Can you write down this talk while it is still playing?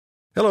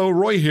Hello,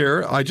 Roy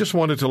here. I just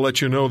wanted to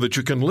let you know that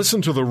you can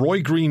listen to The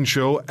Roy Green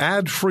Show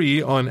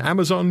ad-free on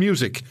Amazon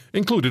Music,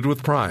 included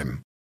with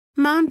Prime.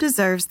 Mom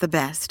deserves the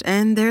best,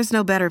 and there's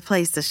no better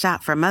place to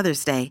shop for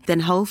Mother's Day than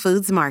Whole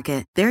Foods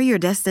Market. They're your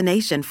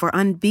destination for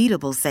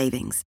unbeatable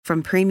savings,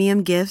 from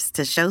premium gifts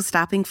to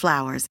show-stopping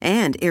flowers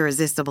and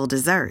irresistible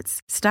desserts.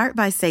 Start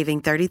by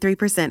saving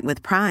 33%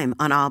 with Prime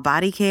on all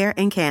body care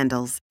and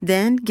candles.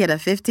 Then get a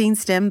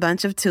 15-stem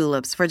bunch of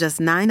tulips for just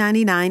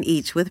 $9.99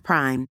 each with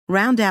Prime.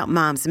 Round out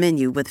Mom's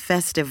menu with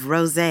festive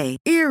rosé,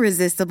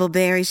 irresistible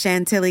berry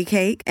chantilly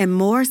cake, and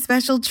more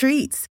special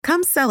treats.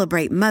 Come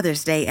celebrate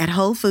Mother's Day at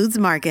Whole Foods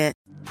Market.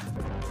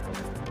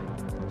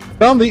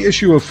 On the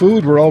issue of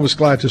food, we're always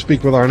glad to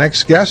speak with our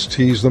next guest.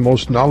 He's the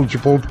most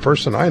knowledgeable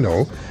person I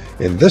know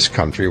in this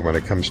country when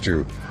it comes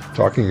to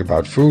talking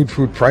about food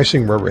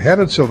pricing, where we're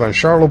headed. Sylvain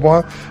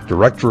Charlebois,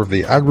 director of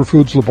the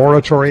Agri-Foods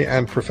Laboratory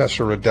and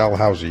professor at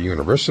Dalhousie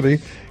University.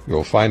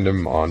 You'll find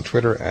him on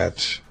Twitter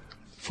at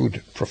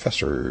Food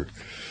Professor.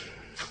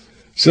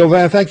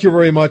 Sylvain, thank you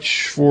very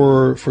much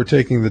for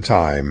taking the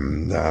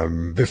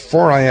time.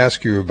 Before I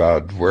ask you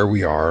about where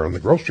we are on the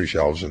grocery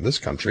shelves in this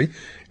country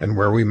and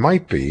where we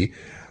might be,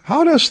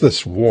 how does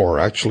this war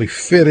actually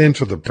fit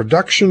into the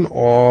production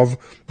of,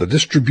 the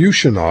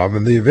distribution of,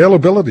 and the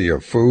availability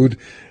of food,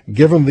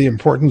 given the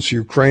importance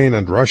Ukraine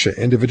and Russia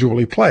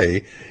individually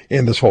play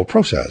in this whole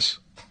process?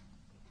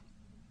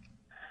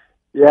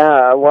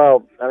 Yeah,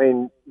 well, I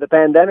mean, the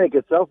pandemic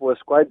itself was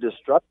quite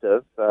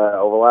disruptive.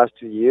 Over the last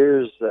 2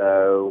 years,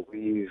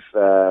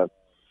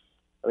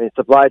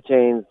 supply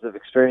chains have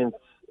experienced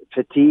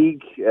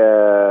fatigue.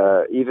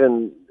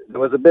 Even there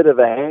was a bit of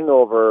a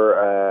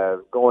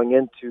hangover going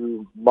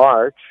into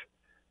March.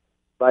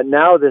 But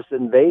now this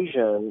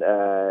invasion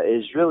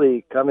is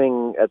really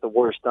coming at the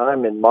worst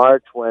time in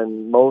March,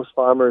 when most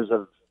farmers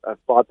have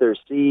bought their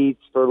seeds,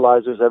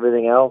 fertilizers,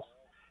 everything else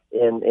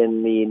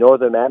in the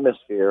northern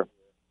hemisphere.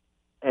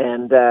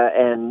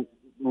 And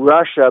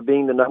Russia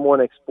being the number one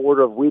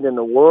exporter of wheat in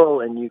the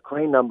world, and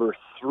Ukraine number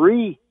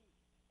 3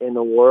 in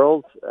the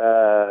world,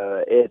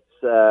 it's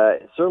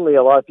certainly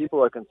a lot of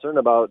people are concerned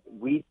about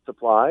wheat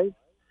supplies,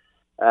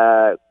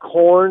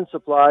 corn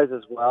supplies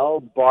as well,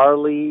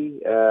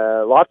 barley,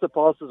 lots of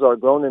pulses are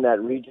grown in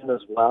that region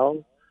as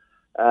well,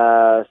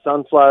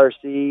 sunflower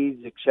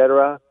seeds,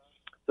 etc.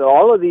 So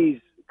all of these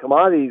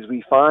commodities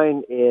we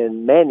find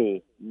in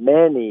many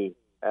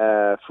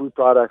food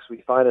products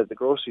we find at the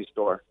grocery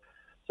store.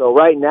 So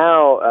right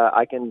now,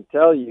 I can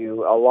tell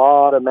you a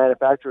lot of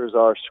manufacturers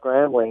are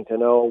scrambling to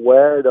know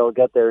where they'll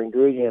get their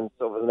ingredients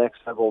over the next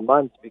several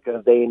months,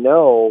 because they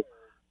know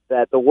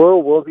that the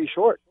world will be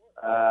short.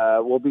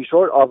 Will be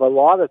short of a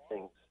lot of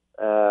things,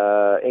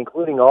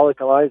 including all the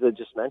commodities I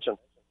just mentioned.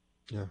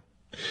 Yeah.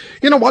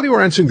 You know, while you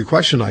were answering the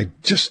question, I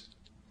just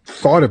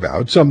thought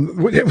about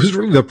it was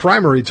really the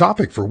primary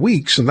topic for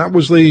weeks, and that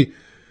was the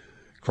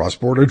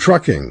cross-border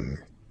trucking,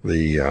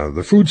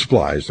 the food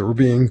supplies that were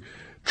being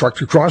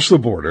trucked across the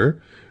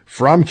border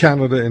from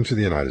Canada into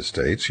the United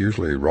States,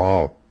 usually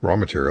raw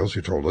materials,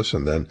 you told us,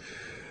 and then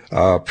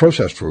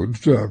processed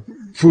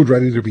food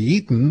ready to be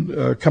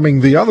eaten,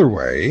 coming the other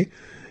way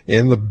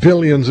in the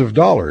billions of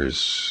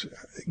dollars.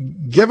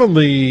 Given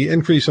the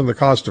increase in the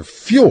cost of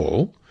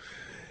fuel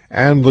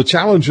and the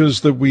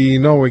challenges that we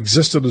know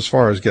existed as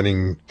far as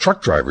getting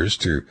truck drivers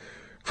to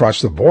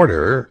cross the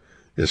border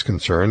is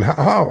concerned,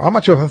 how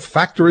much of a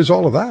factor is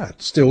all of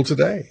that still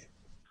today?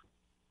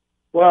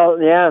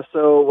 Well, yeah,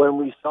 so when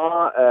we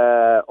saw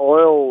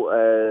oil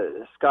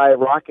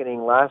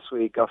skyrocketing last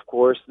week, of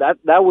course, that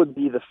would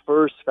be the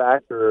first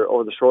factor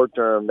over the short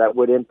term that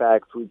would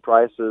impact food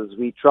prices.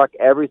 We truck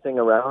everything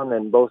around,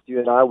 and both you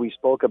and I, we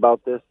spoke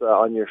about this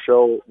on your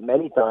show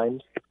many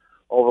times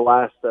over the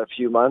last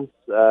few months.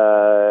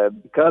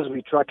 Because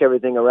we truck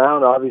everything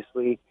around,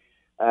 obviously,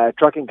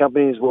 trucking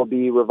companies will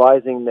be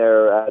revising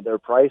their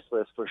price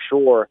list for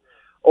sure.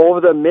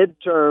 Over the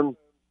midterm,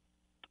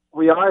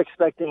 we are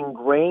expecting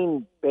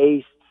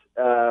grain-based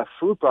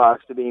food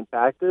products to be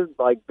impacted,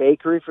 like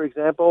bakery, for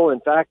example. In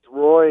fact,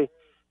 Roy,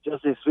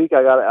 just this week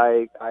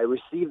I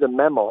received a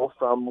memo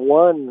from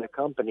one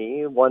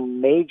company, one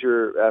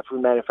major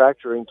food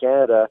manufacturer in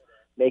Canada,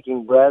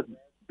 making bread,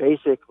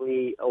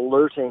 basically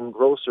alerting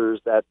grocers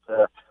that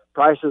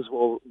prices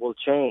will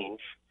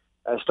change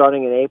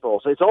starting in April.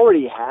 So it's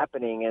already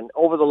happening, and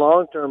over the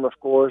long term, of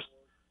course,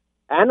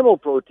 animal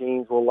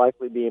proteins will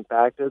likely be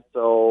impacted.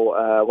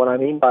 So what I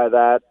mean by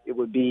that, it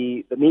would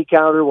be the meat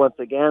counter, once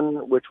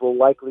again, which will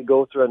likely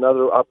go through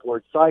another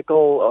upward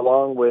cycle,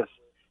 along with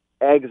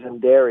eggs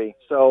and dairy.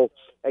 So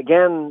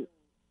again,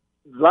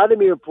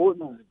 Vladimir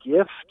Putin's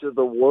gift to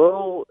the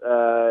world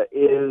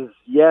is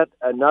yet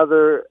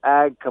another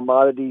ag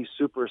commodity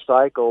super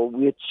cycle,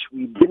 which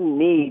we didn't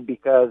need,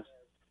 because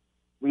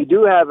we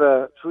do have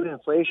a food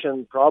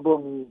inflation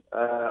problem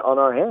on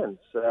our hands.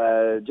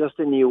 Just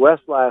in the U.S.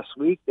 last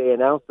week, they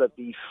announced that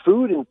the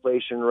food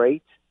inflation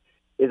rate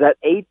is at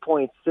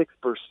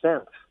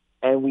 8.6%,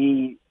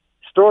 and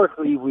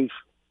historically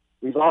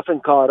we've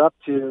often caught up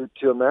to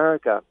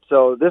America.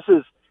 So this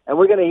is, and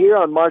we're going to hear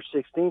on March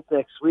 16th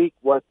next week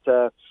what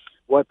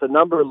what the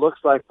number looks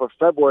like for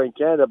February in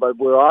Canada, but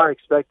we are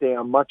expecting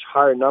a much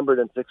higher number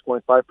than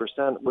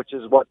 6.5%, which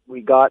is what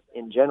we got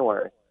in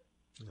January.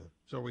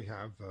 So we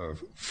have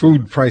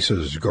food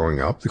prices going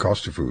up, the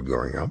cost of food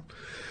going up.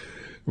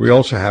 We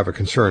also have a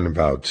concern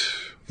about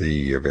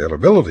the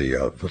availability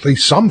of at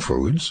least some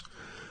foods,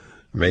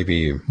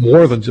 maybe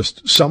more than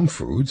just some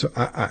foods.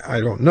 I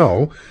don't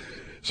know.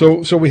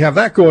 So we have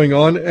that going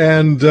on,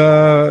 and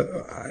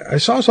I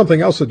saw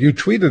something else that you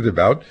tweeted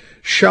about,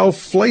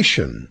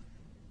 shelflation.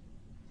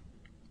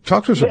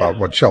 Talk to us about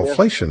what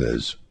shelflation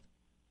is.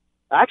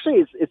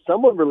 Actually, it's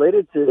somewhat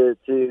related to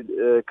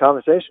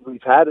conversations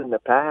we've had in the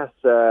past.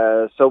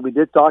 So we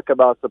did talk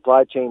about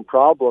supply chain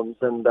problems,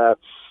 and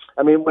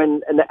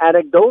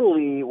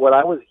anecdotally, what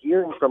I was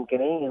hearing from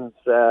Canadians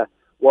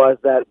was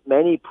that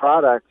many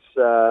products,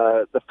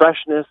 the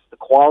freshness, the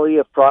quality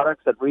of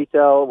products at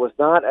retail was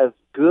not as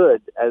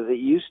good as it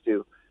used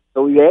to.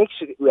 So we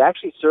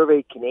actually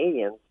surveyed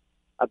Canadians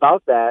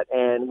about that,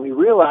 and we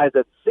realized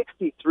that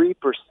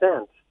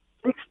 63%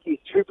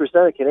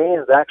 of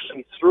Canadians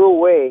actually threw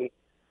away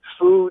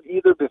food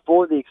either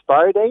before the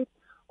expiry date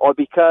or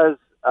because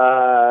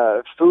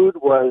food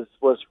was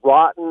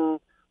rotten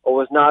or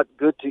was not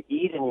good to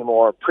eat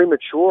anymore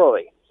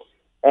prematurely.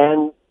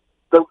 And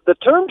the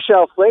term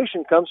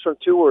shelflation comes from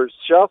two words,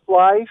 shelf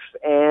life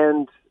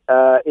and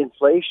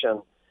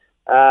inflation.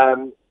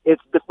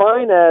 It's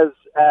defined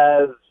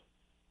as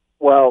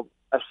well,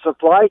 a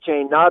supply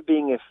chain not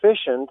being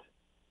efficient,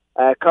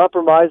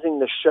 compromising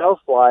the shelf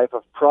life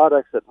of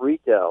products at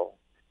retail.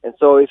 And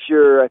so if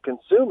you're a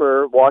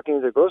consumer walking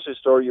into the grocery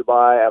store, you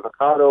buy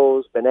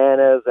avocados,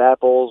 bananas,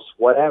 apples,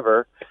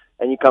 whatever,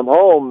 and you come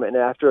home and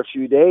after a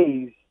few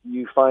days,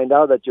 you find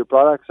out that your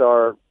products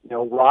are,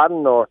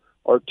 rotten or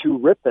too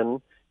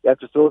ripen, you have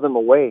to throw them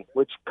away,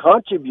 which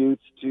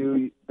contributes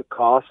to the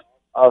cost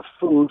of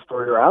food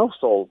for your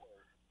household,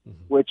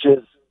 which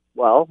is,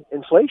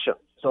 inflation.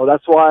 So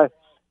that's why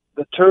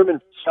the term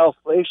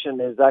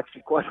shelflation is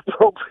actually quite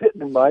appropriate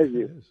in my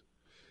view.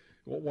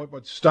 Well,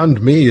 what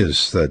stunned me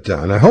is that,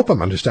 and I hope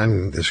I'm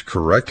understanding this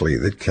correctly,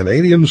 that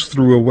Canadians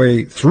threw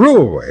away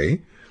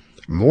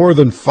more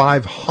than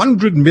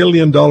 $500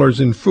 million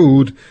in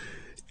food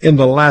in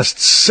the last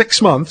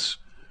 6 months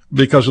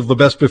because of the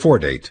best before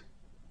date.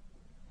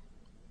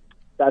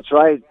 That's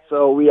right.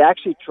 So we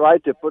actually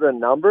tried to put a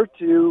number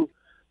to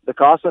the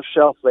cost of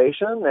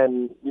shelflation,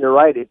 and you're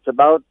right, it's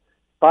about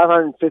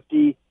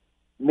 $550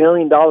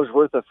 million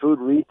worth of food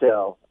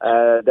retail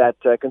that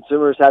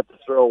consumers had to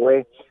throw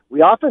away.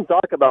 We often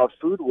talk about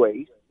food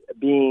waste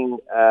being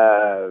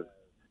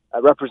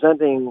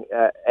representing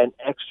an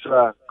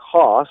extra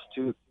cost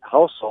to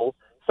households.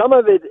 Some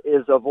of it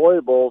is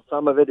avoidable,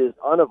 some of it is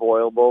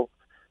unavoidable.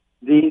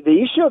 The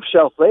issue of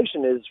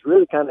shelflation is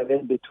really kind of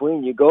in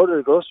between. You go to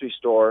the grocery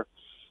store,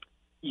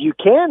 you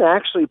can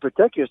actually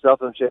protect yourself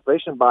from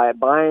shelflation by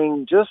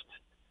buying just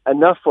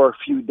enough for a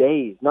few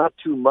days, not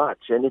too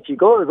much. And if you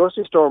go to the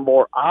grocery store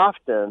more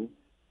often,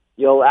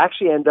 you'll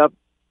actually end up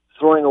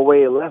throwing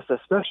away less,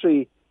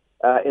 especially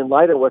in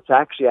light of what's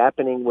actually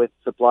happening with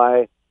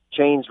supply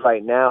chains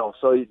right now.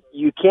 So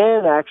you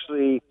can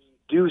actually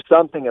do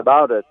something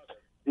about it.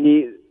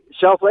 The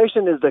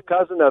shelflation is the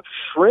cousin of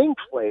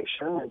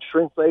shrinkflation, and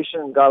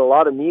shrinkflation got a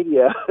lot of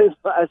media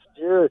last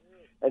year.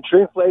 And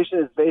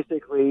shrinkflation is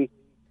basically,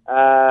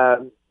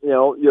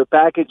 your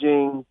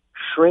packaging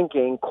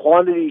shrinking,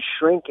 quantity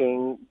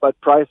shrinking, but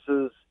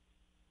prices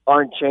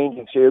aren't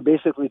changing. So you're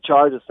basically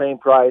charged the same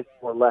price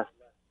or less.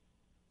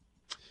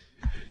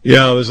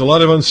 Yeah, there's a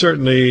lot of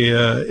uncertainty,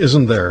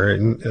 isn't there,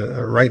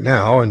 right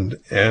now? And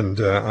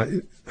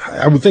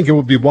I would think it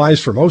would be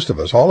wise for most of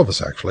us, all of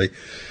us actually,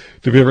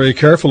 to be very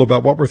careful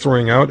about what we're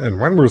throwing out and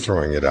when we're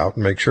throwing it out,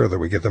 and make sure that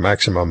we get the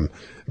maximum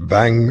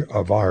bang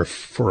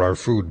for our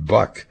food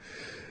buck.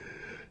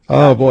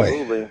 Oh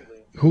Absolutely. Boy,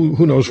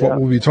 who knows what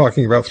we'll be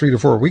talking about 3 to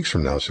 4 weeks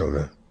from now,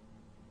 Sylvain?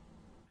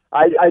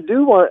 I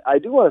do want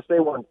to say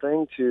one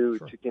thing to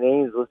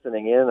Canadians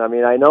listening in. I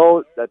mean, I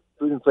know that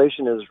food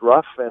inflation is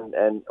rough,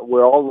 and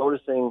we're all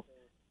noticing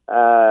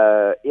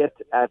it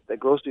at the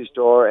grocery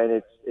store,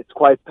 and it's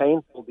quite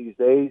painful these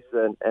days,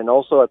 and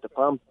also at the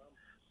pump.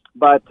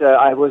 But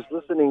I was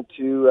listening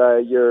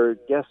to your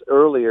guest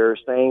earlier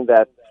saying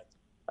that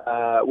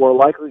we're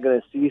likely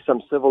going to see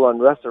some civil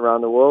unrest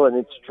around the world, and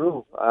it's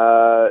true.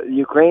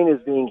 Ukraine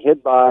is being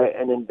hit by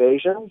an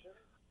invasion,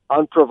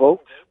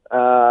 unprovoked.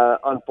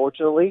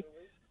 Unfortunately,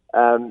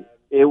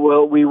 we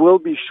will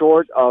be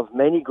short of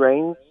many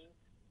grains,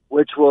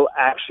 which will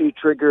actually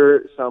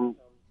trigger some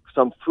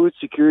food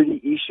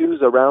security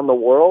issues around the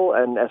world.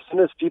 And as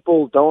soon as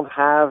people don't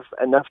have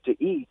enough to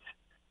eat,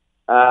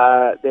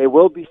 there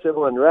will be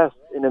civil unrest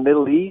in the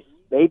Middle East,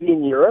 maybe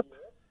in Europe.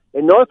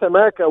 In North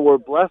America, we're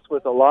blessed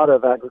with a lot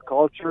of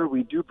agriculture.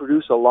 We do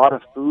produce a lot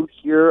of food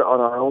here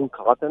on our own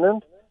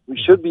continent. We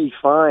should be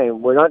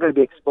fine. We're not going to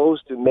be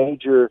exposed to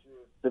major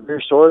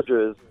severe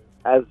shortages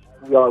as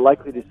we are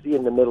likely to see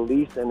in the Middle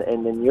East and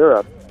in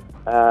Europe.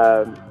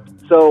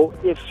 So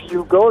if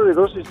you go to the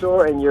grocery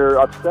store and you're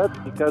upset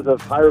because of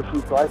higher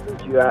food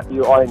prices,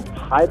 you are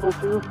entitled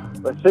to,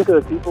 but think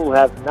of the people who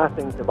have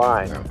nothing to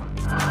buy.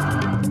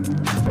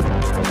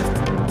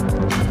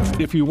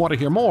 If you want to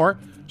hear more,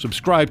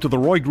 subscribe to The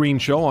Roy Green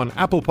Show on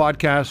Apple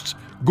Podcasts,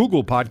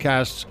 Google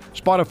Podcasts,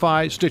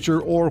 Spotify,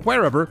 Stitcher, or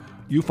wherever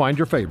you find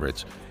your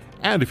favorites.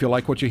 And if you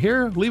like what you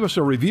hear, leave us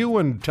a review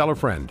and tell a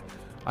friend.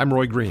 I'm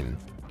Roy Green.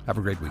 Have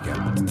a great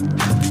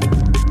weekend.